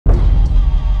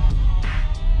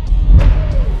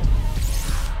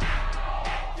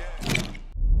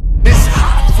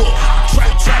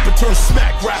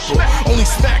rapper. Only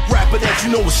smack rapper that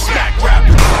you know is smack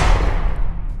rapper.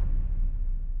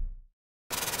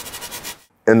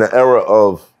 In the era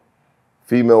of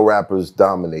female rappers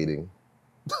dominating.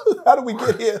 How did we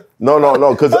get here? No,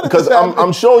 because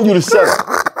I'm showing you the setup.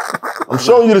 I'm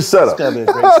showing you the setup. It's gonna be a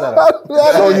great setup.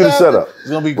 I'm showing you the setup. It's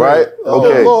gonna be great. Right?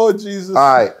 Okay. Oh, Lord Jesus.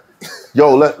 All right.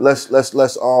 Yo, let's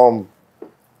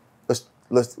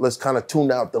kind of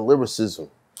tune out the lyricism.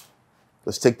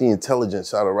 Let's take the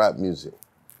intelligence out of rap music.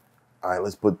 All right,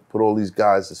 let's put all these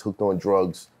guys that's hooked on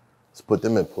drugs, let's put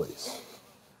them in place.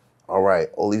 All right,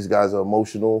 all these guys are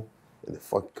emotional and they're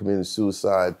fucking committing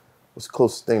suicide. What's the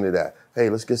closest thing to that? Hey,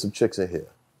 let's get some chicks in here.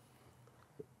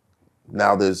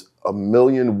 Now there's 1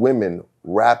 million women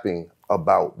rapping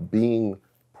about being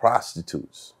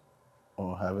prostitutes.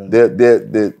 Oh, having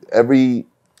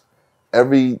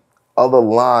every other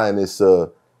line is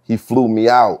he flew me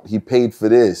out, he paid for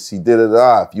this, he did it.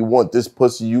 If you want this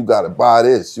pussy, you gotta buy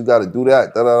this, you gotta do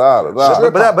that.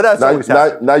 But that's always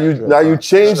happened. Now you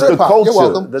change the culture.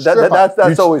 You're welcome.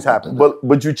 That's always happened.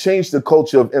 But you change the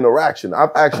culture of interaction.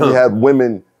 I've actually had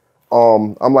women.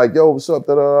 I'm like, yo, what's up?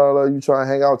 You trying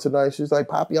to hang out tonight? She's like,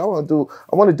 Poppy, I want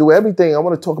to do everything. I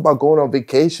want to talk about going on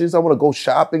vacations. I want to go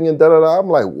shopping and I'm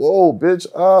like, whoa, bitch,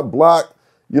 block.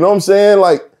 You know what I'm saying?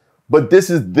 Like, but this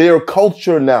is their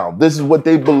culture now. This is what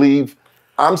they believe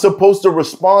I'm supposed to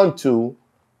respond to.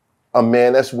 A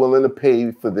man that's willing to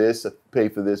pay for this, pay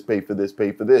for this, pay for this,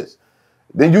 pay for this.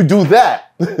 Then you do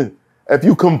that. If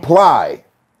you comply.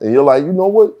 And you're like, you know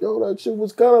what? Yo, that shit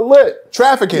was kind of lit.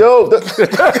 Trafficking. Yo,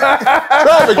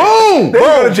 trafficking. Boom!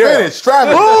 Boom! Finish.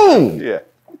 Trafficking. Boom! Yeah.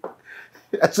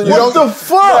 What the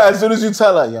fuck? Yeah, as soon as you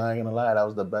tell her, yo, I ain't gonna lie, that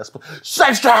was the best.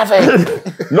 Sex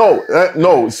traffic! No.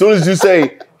 As soon as you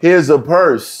say, here's a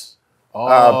purse,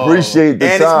 I appreciate the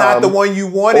time. And it's not the one you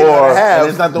wanted her to have. And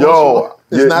it's not the one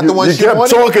It's not the one she kept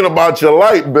wanted. talking about your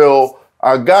light bill.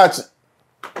 I got you.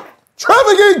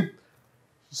 Trafficking!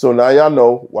 So now y'all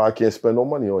know why I can't spend no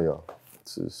money on y'all.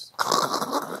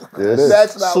 There it is.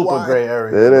 That's not super why. gray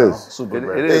area. There it is. Super It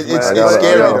gray. is, It's man.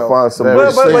 scary I gotta though. find some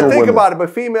But single think women. about it. But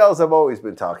females have always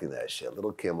been talking that shit.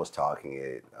 Little Kim was talking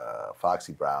it.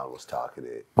 Foxy Brown was talking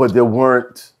it. But there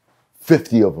weren't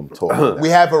 50 of them talking. that. We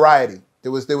have variety.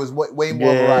 There was way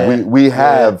more variety. We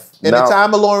have In now, the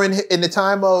time of in the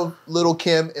time of Little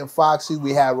Kim and Foxy,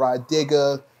 we had Rod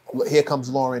Digger. Here comes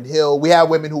Lauryn Hill. We had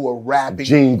women who were rapping.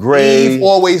 Jean Grey. Eve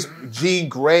always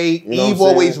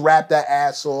always rapped that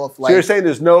ass off. So you're saying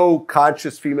there's no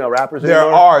conscious female rappers there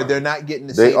anymore? are. They're not getting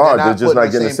the same. They're just putting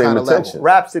not getting the same kind of level. attention.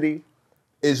 Rhapsody.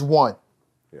 Is one.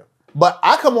 Yeah. But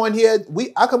I come on here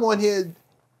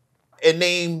and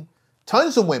name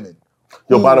tons of women.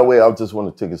 Yo, by the way, I just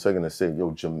want to take a second to say,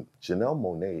 yo, Janelle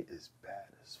Monáe is bad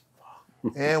as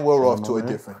fuck. And we're off to a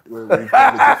different way.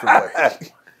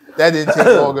 That didn't take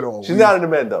long at all. She's not into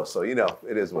men though, so you know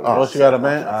it is what it Oh, is. she got a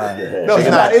man? No, she's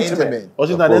not into into men. men. Oh,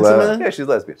 she's not Pull into that. men? Yeah, she's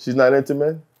lesbian. She's not into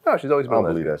men? No, she's always I been don't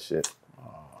lesbian. believe that shit.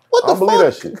 What I the don't believe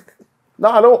that fuck? shit. No,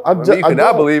 I don't. I mean, you cannot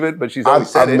don't. believe it, but she's always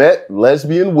I said it. met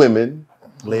lesbian women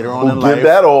Later on who in give life.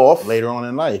 that off, Later on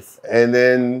in life. and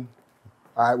then,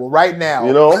 All right, well, right now.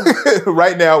 you know,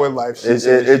 right now in life.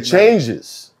 it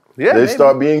changes. Yeah, They maybe.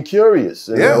 start being curious.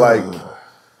 And Yeah. they're like,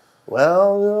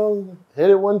 well, you know, hit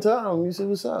it one time, you see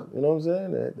what's up. You know what I'm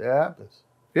saying? That happens.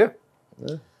 Yeah.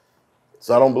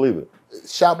 So I don't believe it.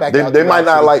 Shout back They, out they to might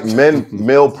not like Rhapsody.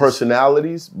 male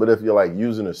personalities, but if you're like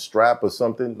using a strap or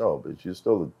something, no, but you're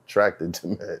still attracted to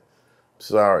men.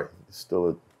 Sorry, it's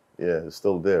still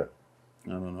there. I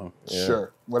don't know. Yeah.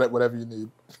 Sure, whatever you need,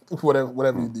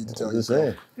 whatever you need to tell I'm just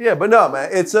yourself. saying. Yeah, but no, man,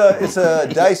 it's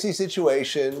a dicey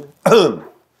situation.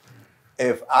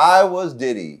 If I was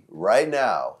Diddy right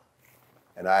now,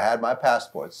 and I had my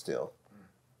passport still,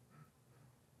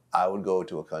 I would go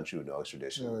to a country with no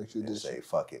extradition, No extradition. and say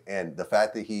fuck it. And the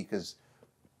fact that because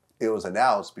it was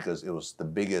announced because it was the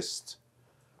biggest.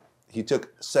 He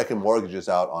took second mortgages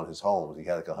out on his homes. He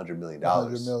had like $100 million.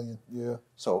 100 million, yeah.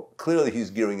 So clearly he's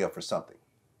gearing up for something,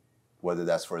 whether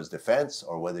that's for his defense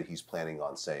or whether he's planning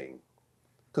on saying.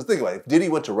 Because think about it, if Diddy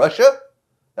went to Russia,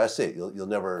 that's it. You'll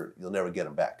never get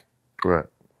him back. Right.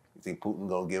 You think Putin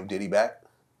gonna give Diddy back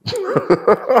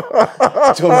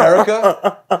to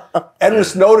America? Edward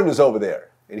Snowden is over there,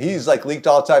 and he's like leaked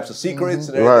all types of secrets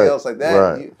and everything Right, else like that.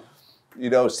 right. You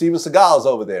know, Steven Seagal's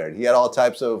over there, and he had all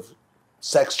types of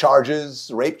sex charges,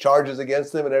 rape charges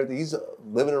against him, and everything. He's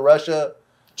living in Russia,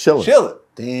 chilling.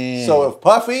 Damn. So if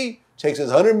Puffy takes his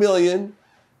 $100 million,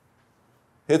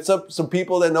 hits up some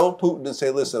people that know Putin and say,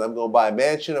 listen, I'm going to buy a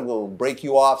mansion, I'm going to break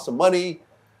you off some money,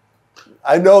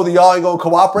 I know that y'all ain't gonna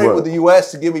cooperate Right. with the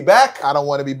U.S. to give me back. I don't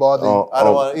want to be bothered. I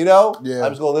don't want, you know. Yeah.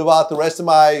 I'm just gonna live out the rest of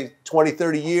my 20,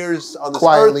 30 years on this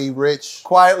Quietly earth, rich.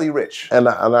 quietly rich. And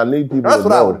I need people That's to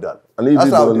what I know. would've done. I need That's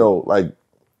what I people would to do. know, like,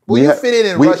 Well, you fit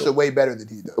in Russia way better than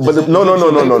he does. But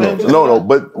no.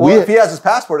 But Well, if he has his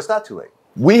passport, it's not too late.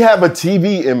 we have a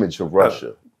TV image of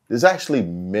Russia. There's actually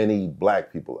many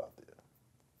black people out there.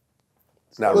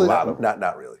 It's not Well,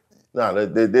 not really. No,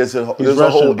 there's a Russian,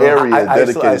 whole bro. area I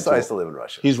dedicated to it. still live in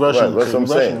Russia. He's Right, Russian. that's what I'm He's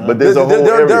saying. Russian, But right? there's a whole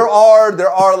area.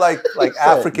 There are like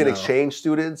African No. exchange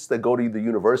students that go to the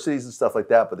universities and stuff like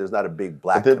that, but there's not a big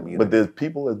black community. But there's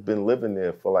people that's been living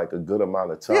there for like a good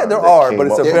amount of time. Yeah, there that are, came but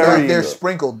it's up a with very- They're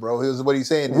sprinkled, bro. Is what he's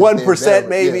saying. 1%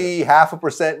 maybe,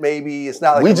 0.5% maybe. It's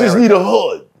not like we just America. need a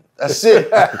hood. That's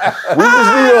it. We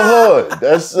just need a hood.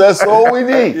 That's all we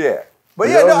need. Yeah. But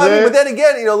You yeah, know no, what I'm I mean, saying? but then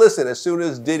again, you know, listen, as soon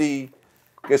as Diddy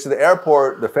gets to the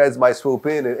airport, the feds might swoop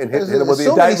in and hit him with the Assuming he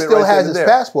indictment still right has then his and there.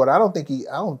 passport. I don't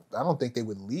think they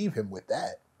would leave him with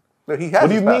that. No, he has What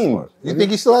do his you mean? passport. You think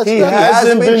he still has He his passport?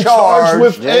 hasn't been charged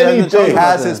with Yeah, he hasn't been anything. He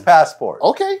has Okay. his passport.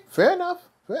 Okay, fair enough.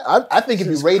 I think if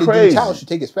you It's raided crazy. dude's house, you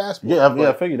take his passport. Yeah,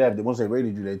 I figured that. Once they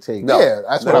raided you, they take. No. Yeah,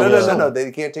 that's what I was No. saying.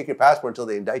 They can't take your passport until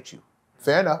they indict you.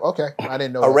 Fair enough. Okay, I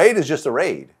didn't know. A that. raid is just a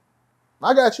raid.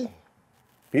 I got you.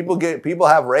 People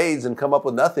have raids and come up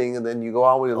with nothing, and then you go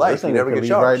on with your life. This You nigga never could get leave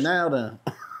charged. right now. Then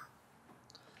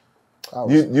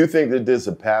You think that there's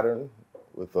a pattern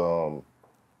with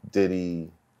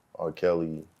Diddy, R.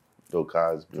 Kelly, Bill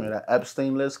Cosby? when that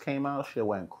Epstein list came out, shit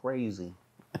went crazy.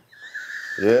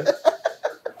 Yeah.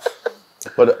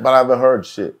 But I haven't heard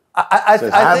shit. I Since-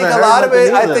 think I a haven't lot heard of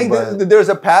it. nothing I either, think but- that there's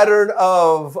a pattern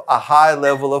of a high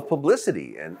level of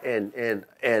publicity,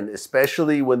 and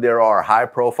especially when there are high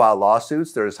profile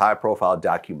lawsuits, there's high profile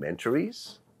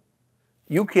documentaries.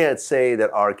 You can't say that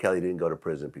R. Kelly didn't go to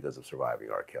prison because of surviving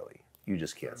R. Kelly. You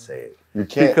just can't say it. You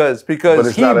can't because but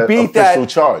it's he not an beat official that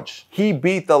charge. He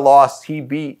beat the loss. He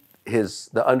beat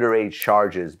the underage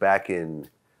charges back in,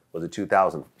 was it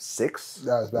 2006?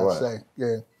 I was about Right. to say,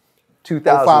 yeah.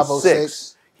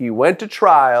 2006. He went to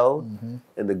trial,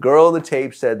 and the girl in the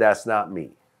tape said, "That's not me."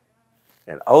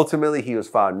 And ultimately, he was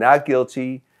found not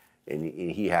guilty, and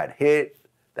he had hit.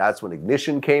 That's when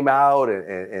Ignition came out,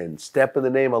 and Step in the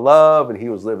Name of Love, and he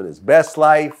was living his best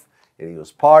life, and he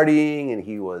was partying, and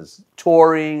he was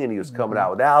touring, and he was coming out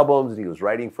with albums, and he was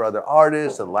writing for other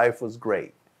artists, and life was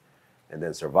great. And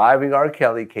then Surviving R.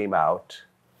 Kelly came out,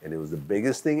 and it was the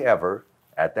biggest thing ever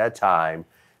at that time,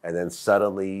 and then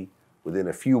suddenly, within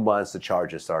a few months, the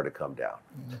charges started to come down.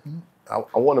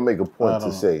 I want to make a point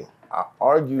to say, I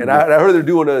argue, And I heard they're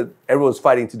doing everyone's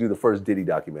fighting to do the first Diddy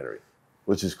documentary.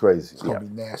 which is crazy. It's gonna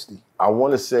be nasty. I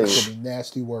want to say, It's gonna be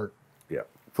nasty work. Yeah.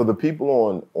 for the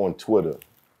people on Twitter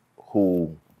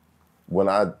who, when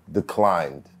I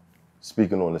declined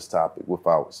speaking on this topic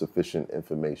without sufficient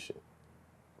information,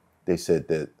 they said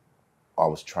that I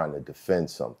was trying to defend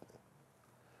something.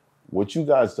 What you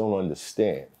guys don't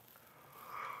understand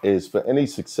is for any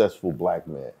successful black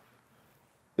man,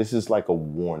 this is like a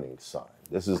warning sign.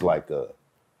 This is like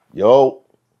yo,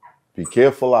 be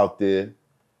careful out there.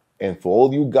 And for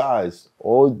all you guys,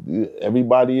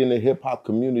 everybody in the hip hop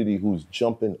community who's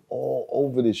jumping all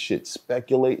over this shit,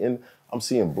 speculating, I'm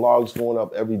seeing blogs going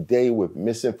up every day with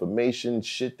misinformation,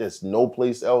 shit that's no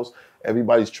place else.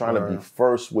 Everybody's trying to be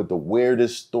first with the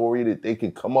weirdest story that they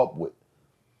can come up with.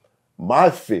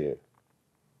 My fear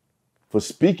for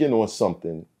speaking on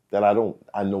something that I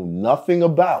know nothing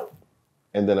about,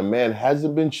 and that a man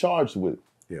hasn't been charged with,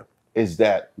 is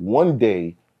that one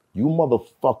day you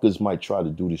motherfuckers might try to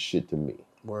do this shit to me.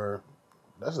 Where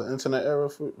that's the internet era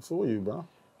for you, bro.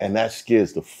 And that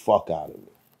scares the fuck out of me.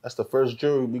 That's the first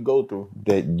jury we go through.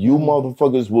 That you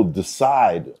motherfuckers will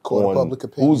decide Court of on public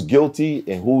opinion. who's guilty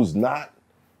and who's not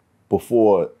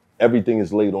before everything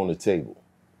is laid on the table.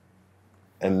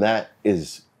 And that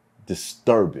is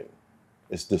disturbing.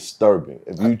 It's disturbing.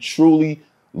 If you truly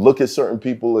look at certain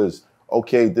people as,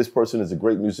 okay, this person is a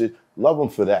great musician, love them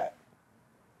for that.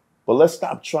 But let's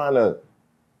stop trying to,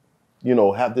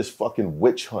 have this fucking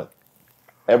witch hunt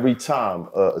every time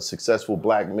a successful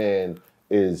black man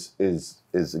is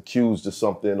accused of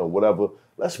something or whatever.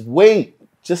 Let's wait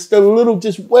just a little,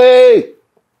 just wait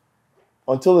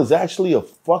until there's actually a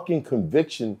fucking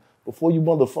conviction before you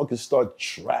motherfuckers start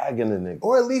dragging the nigga.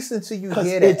 Or at least until you Because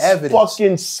hear the it's evidence.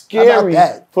 fucking How scary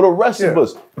about that? for the rest of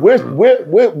us.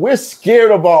 We're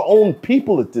scared of our own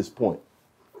people at this point.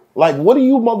 Like, what are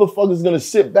you motherfuckers gonna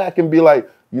sit back and be like,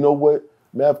 you know what?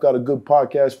 Mav got a good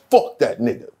podcast. Fuck that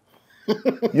nigga.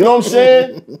 You know what I'm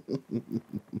saying?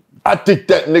 I think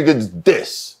that nigga's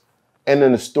this. And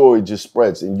then the story just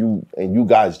spreads and you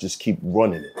guys just keep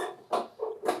running it.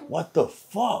 what the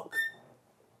fuck?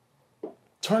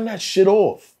 Turn that shit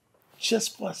off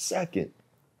just for a second.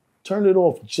 Turn it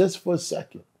off just for a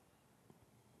second.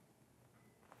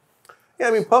 Yeah,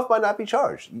 I mean, Puff might not be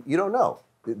charged. You don't know.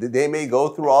 They may go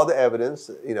through all the evidence.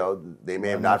 You know, they may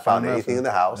have not found anything in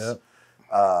the house.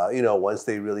 Yep. You know, once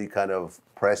they really kind of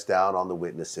press down on the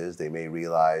witnesses, they may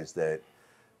realize that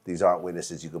these aren't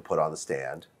witnesses you could put on the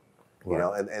stand. You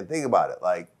know, and think about it.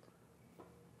 Like,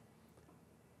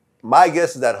 my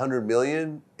guess is that 100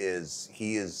 million is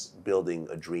he is building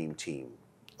a dream team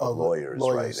of lawyers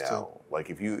right now. Too. Like,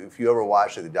 if you ever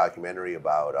watched the documentary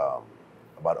about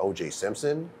O.J.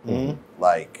 Simpson,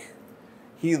 like,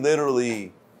 he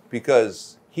literally,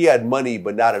 because he had money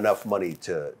but not enough money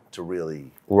to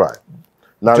really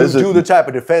do the type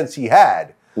of defense he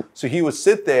had. So he would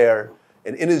sit there,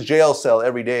 and in his jail cell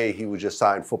every day he would just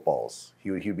sign footballs.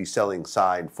 He would be selling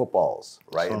signed footballs,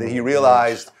 right? And then he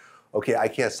realized, okay, I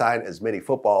can't sign as many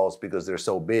footballs because they're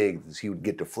so big. He would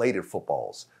get deflated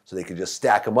footballs, so they could just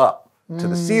stack them up to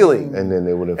the ceiling, and then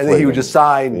they would, and then he would just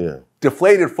sign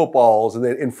deflated footballs and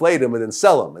then inflate them and then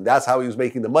sell them, and that's how he was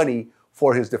making the money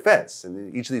for his defense.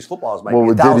 And each of these footballs might be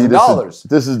 $1,000.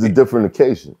 This is the different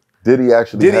occasion. Diddy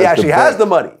actually has the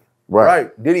money,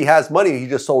 right? Diddy has money. He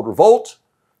just sold Revolt,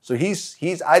 so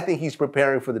I think he's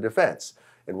preparing for the defense.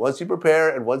 And once you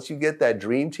prepare, and once you get that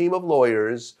dream team of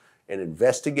lawyers and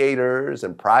investigators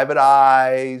and private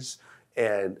eyes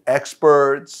and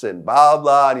experts and blah,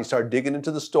 blah, and you start digging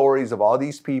into the stories of all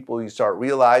these people, you start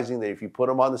realizing that if you put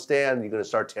them on the stand, you're going to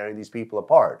start tearing these people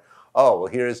apart. Oh,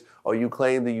 well, you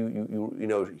claim that you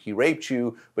know, he raped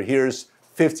you, but here's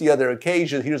 50 other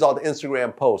occasions. Here's all the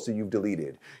Instagram posts that you've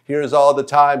deleted. Here's all the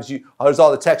times here's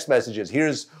all the text messages.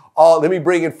 Here's let me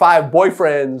bring in 5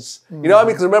 boyfriends. You know what I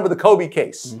mean? Because remember the Kobe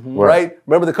case, right?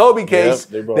 Remember the Kobe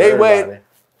case? Yep,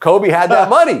 Kobe had that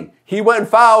money. He went and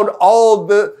found all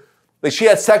she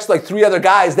had sex with like 3 other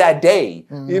guys that day,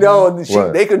 you know, and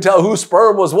they could tell whose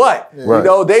sperm was what. You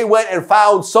know, they went and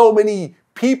found so many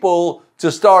people to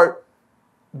start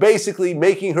basically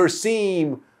making her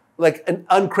seem like an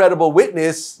uncredible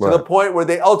witness to the point where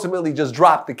they ultimately just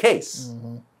dropped the case.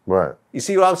 Right. You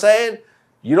see what I'm saying?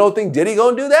 You don't think Diddy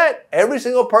gonna do that? Every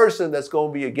single person that's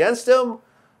gonna be against him,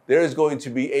 there's going to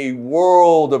be a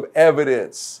world of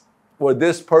evidence where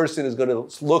this person is gonna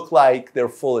look like they're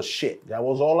full of shit. That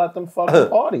was all at them fucking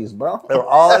parties, bro. They were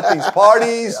all at these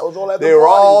parties. That was all at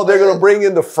They're gonna bring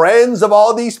in the friends of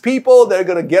all these people. They're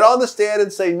gonna get on the stand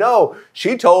and say, no,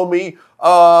 she told me,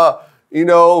 you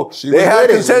know, they had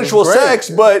consensual sex,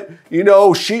 but, you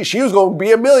know, she was going to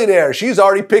be a millionaire. She's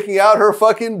already picking out her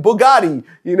fucking Bugatti,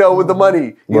 you know, with the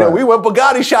money. You know, we went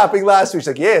Bugatti shopping last week. She's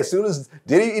like, yeah, as soon as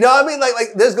Diddy, you know what I mean?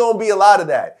 Like there's going to be a lot of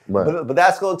that. But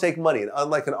that's going to take money. And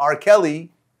unlike an R. Kelly,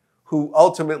 who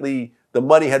ultimately the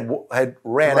money had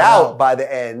ran out by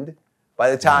the end,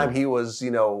 by the time he was,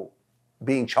 you know,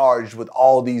 being charged with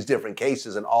all these different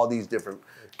cases in all these different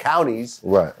counties,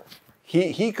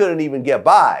 he couldn't even get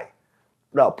by.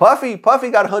 No, Puffy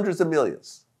got hundreds of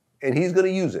millions, and he's going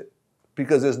to use it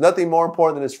because there's nothing more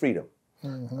important than his freedom.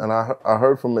 And I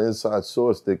heard from an inside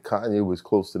source that Kanye was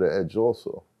close to the edge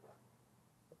also.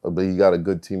 But he got a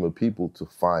good team of people to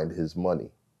find his money.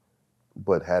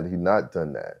 But had he not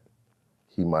done that,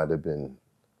 he might have been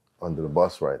under the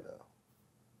bus right now.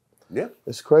 Yeah.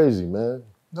 It's crazy, man.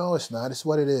 No, it's not. It's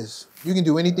what it is. You can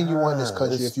do anything you want in this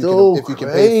country if you can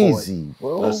pay for it.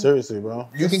 Bro. No, seriously, bro.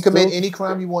 You can commit any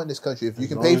crime you want in this country. If you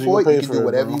can pay for it, you can do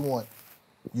whatever you want.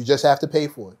 You just have to pay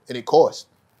for it, and it costs.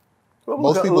 Well,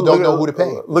 most people don't know who to pay.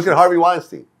 Look at Harvey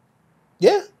Weinstein.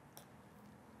 Yeah.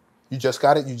 You just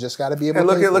got to be able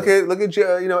to pay look at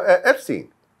you know, Epstein.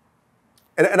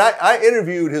 And I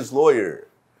interviewed his lawyer,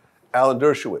 Alan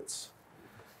Dershowitz,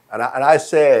 and I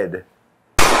said,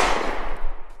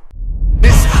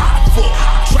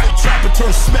 Trapper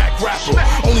turn smack rapper.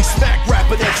 Only smack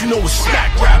rapper that you know is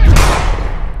smack rapper.